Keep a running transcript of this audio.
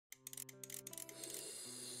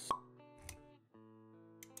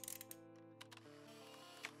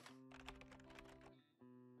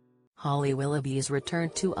Holly Willoughby's return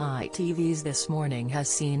to ITV's This Morning has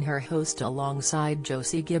seen her host alongside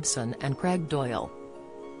Josie Gibson and Craig Doyle.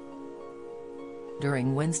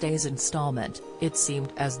 During Wednesday's installment, it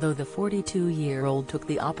seemed as though the 42-year-old took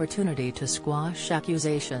the opportunity to squash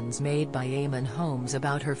accusations made by Eamonn Holmes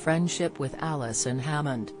about her friendship with Alison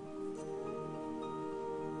Hammond.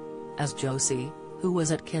 As Josie, who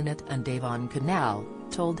was at Kinnet and Avon Canal,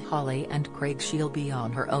 told Holly and Craig she'll be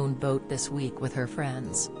on her own boat this week with her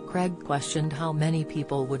friends, Craig questioned how many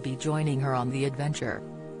people would be joining her on the adventure.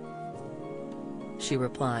 She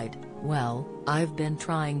replied, "Well, I've been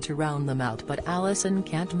trying to round them out but Alison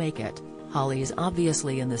can't make it. Holly's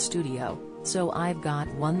obviously in the studio, so I've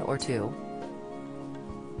got one or two."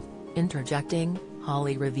 Interjecting,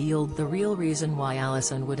 Holly revealed the real reason why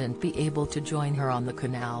Alison wouldn't be able to join her on the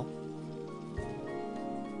canal.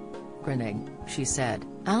 Grinning, she said,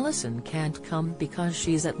 "Alison can't come because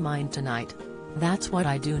she's at mine tonight. That's what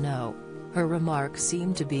I do know." Her remark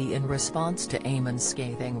seemed to be in response to Eamonn's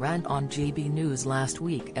scathing rant on GB News last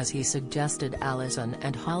week as he suggested Alison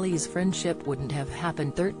and Holly's friendship wouldn't have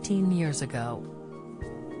happened 13 years ago.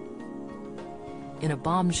 In a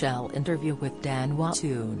bombshell interview with Dan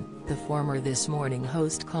Wattoon, the former This Morning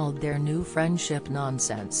host called their new friendship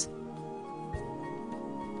nonsense.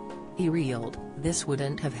 He reeled, "This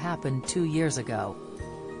wouldn't have happened 2 years ago.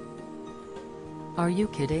 Are you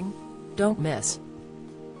kidding? Don't miss."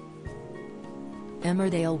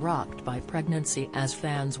 Emmerdale rocked by pregnancy as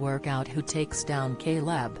fans work out who takes down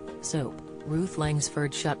Caleb. Soap, Ruth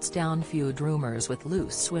Langsford shuts down feud rumours with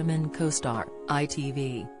loose women co-star.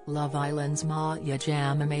 ITV, Love Island's Maya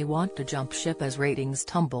Jama may want to jump ship as ratings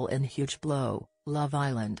tumble in huge blow. Love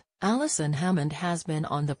Island, Alison Hammond has been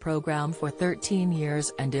on the programme for 13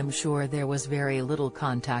 years and I'm sure there was very little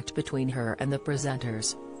contact between her and the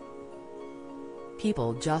presenters.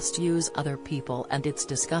 People just use other people and it's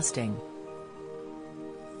disgusting.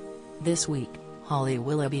 This week, Holly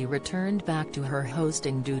Willoughby returned back to her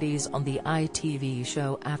hosting duties on the ITV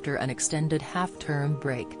show after an extended half-term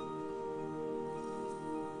break.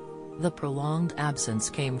 The prolonged absence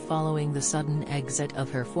came following the sudden exit of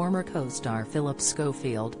her former co-star Philip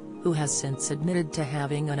Schofield, who has since admitted to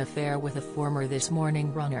having an affair with a former This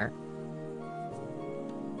Morning runner.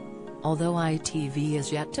 Although ITV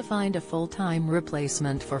is yet to find a full-time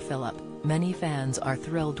replacement for Philip, many fans are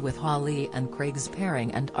thrilled with Holly and Craig's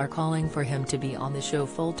pairing and are calling for him to be on the show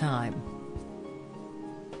full-time.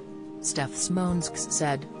 Steph Smonsk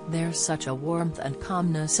said, "There's such a warmth and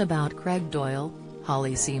calmness about Craig Doyle.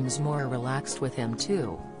 Holly seems more relaxed with him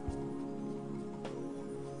too.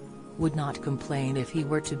 Would not complain if he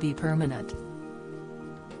were to be permanent."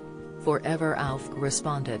 Forever Alf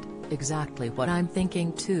responded, "Exactly what I'm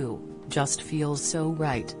thinking too, just feels so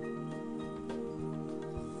right."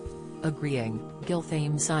 Agreeing,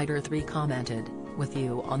 Gilthame Cider 3 commented, "With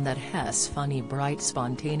you on that Hess funny, bright,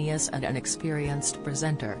 spontaneous and an experienced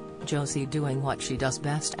presenter, Josie doing what she does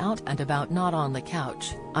best out and about not on the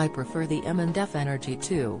couch. I prefer the Eamonn Def energy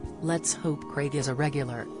too. Let's hope Craig is a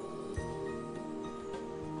regular."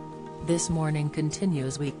 This Morning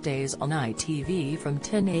continues weekdays on ITV from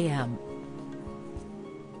 10 a.m.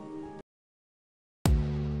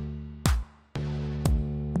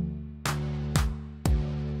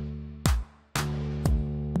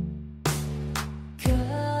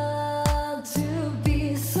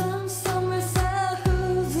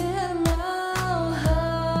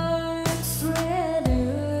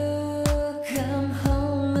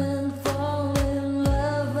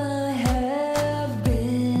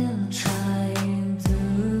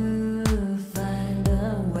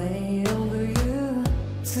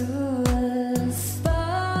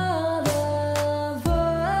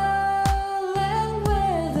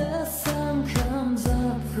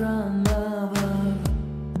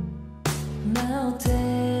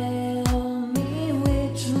 Melted.